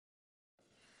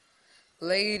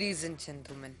Ladies and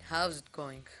gentlemen, how's it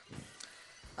going?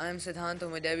 I'm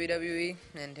Siddhanto with WWE,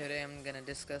 and today I'm gonna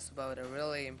discuss about a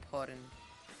really important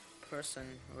person,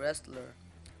 wrestler,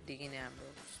 Dean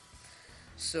Ambrose.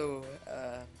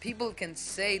 People can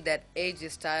say that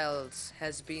AJ Styles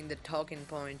has been the talking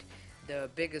point, the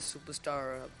biggest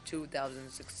superstar of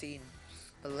 2016.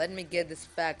 But let me get this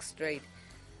fact straight.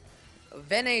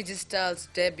 When AJ Styles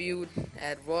debuted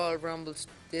at Royal Rumble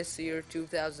this year,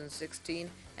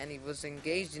 2016, and he was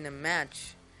engaged in a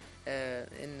match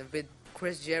with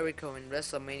Chris Jericho in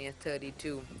WrestleMania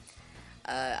 32.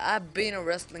 I've been a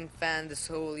wrestling fan this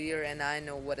whole year, and I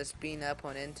know what has been up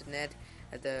on internet,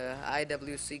 the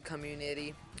IWC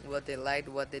community, what they liked,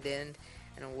 what they didn't,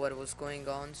 and what was going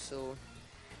on.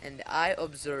 And I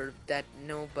observed that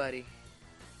nobody,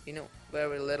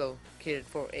 very little cared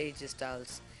for AJ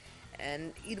Styles.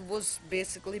 And it was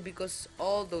basically because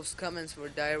all those comments were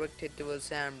directed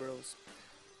towards Ambrose.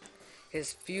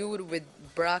 His feud with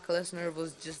Brock Lesnar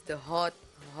was just the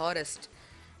hottest,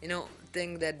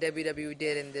 thing that WWE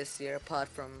did in this year, apart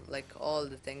from like all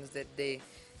the things that they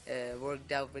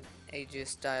worked out with AJ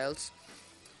Styles.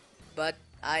 But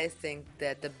I think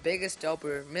that the biggest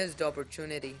missed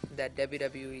opportunity that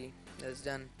WWE has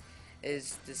done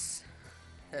is this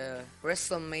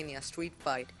WrestleMania street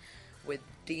fight with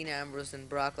Dean Ambrose and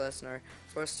Brock Lesnar.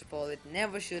 First of all, it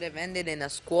never should have ended in a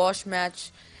squash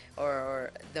match,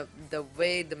 or the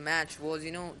way the match was.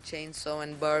 Chainsaw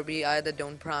and Barbie either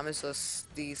don't promise us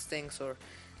these things or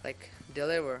like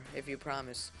deliver if you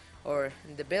promise. Or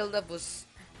the build up was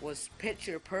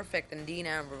picture perfect and Dean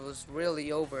Ambrose was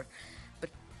really over, but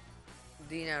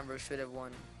Dean Ambrose should have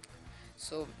won.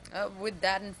 With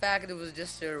that, in fact, it was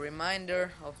just a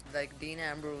reminder of like Dean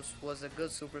Ambrose was a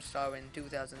good superstar in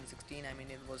 2016. I mean,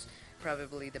 it was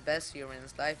probably the best year in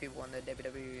his life. He won the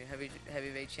WWE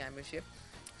Heavyweight Championship.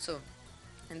 So,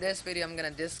 in this video, I'm gonna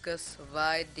discuss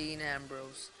why Dean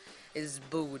Ambrose is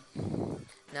booed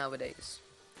nowadays.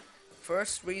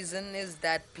 First reason is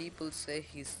that people say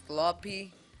he's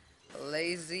sloppy,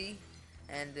 lazy,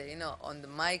 and on the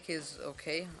mic is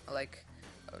okay, like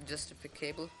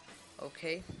justificable,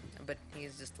 okay, but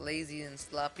he's just lazy and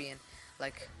sloppy, and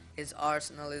like his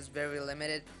arsenal is very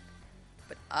limited.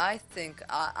 But I think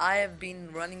I have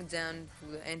been running down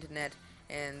through the internet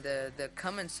and the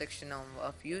comment section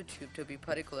of YouTube, to be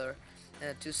particular,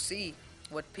 to see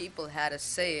what people had to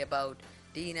say about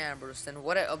Dean Ambrose. And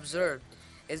what I observed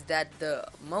is that the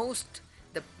most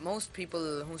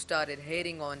people who started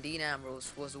hating on Dean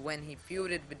Ambrose was when he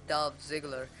feuded with Dolph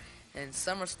Ziggler in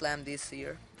SummerSlam this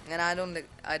year, and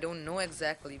I don't know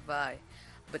exactly why,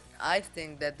 but I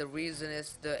think that the reason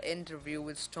is the interview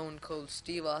with Stone Cold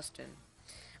Steve Austin,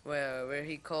 where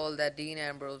he called that Dean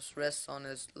Ambrose rests on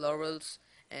his laurels,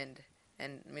 and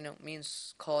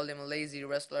means called him a lazy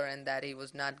wrestler and that he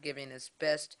was not giving his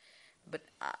best. But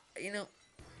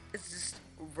it's just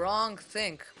wrong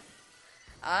thing.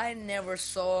 I never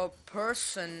saw a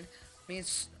person,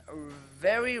 means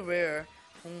very rare,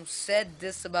 who said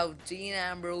this about Dean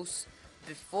Ambrose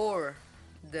before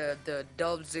the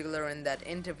Dolph Ziggler in that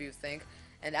interview thing,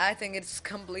 and I think it's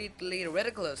completely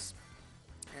ridiculous.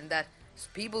 And that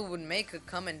people would make a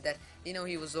comment that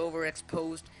he was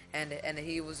overexposed, and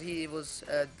he was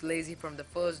lazy from the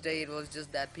first day. It was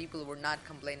just that people were not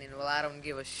complaining. Well, I don't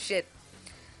give a shit.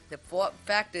 The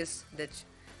fact is that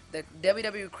the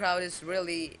WWE crowd is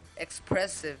really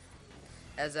expressive,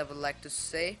 as I would like to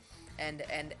say, and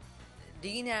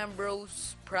Dean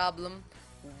Ambrose's problem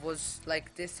was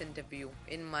like this interview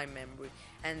in my memory,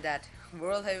 and that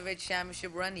World Heavyweight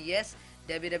Championship run. Yes,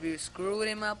 WWE screwed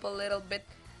him up a little bit,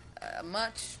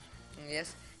 much,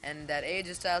 yes, and that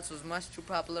AJ Styles was much too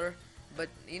popular. But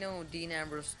Dean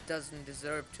Ambrose doesn't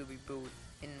deserve to be booed,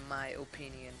 in my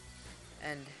opinion,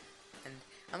 and and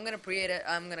I'm gonna create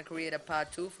a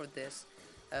part two for this.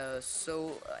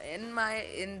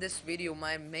 In this video,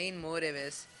 my main motive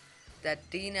is that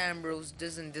Dean Ambrose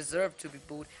doesn't deserve to be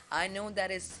booed. I know that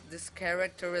this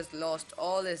character has lost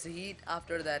all his heat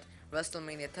after that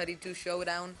WrestleMania 32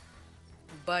 showdown,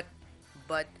 but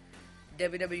but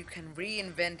WWE can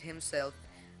reinvent himself,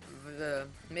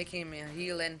 making him a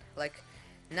heel and like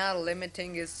not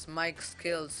limiting his mic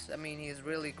skills. I mean, he's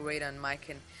really great on mic,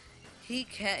 and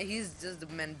he's just the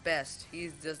man best.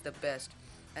 He's just the best,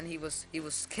 and he was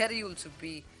scheduled to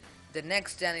be the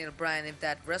next Daniel Bryan if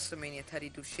that WrestleMania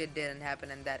 32 shit didn't happen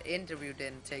and that interview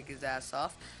didn't take his ass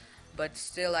off. But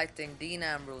still, I think Dean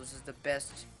Ambrose is the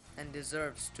best and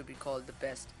deserves to be called the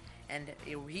best. And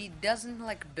he doesn't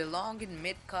like belong in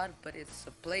mid card, but it's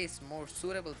a place more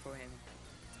suitable for him.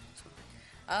 So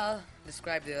I'll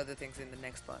describe the other things in the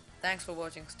next part. Thanks for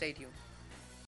watching. Stay tuned.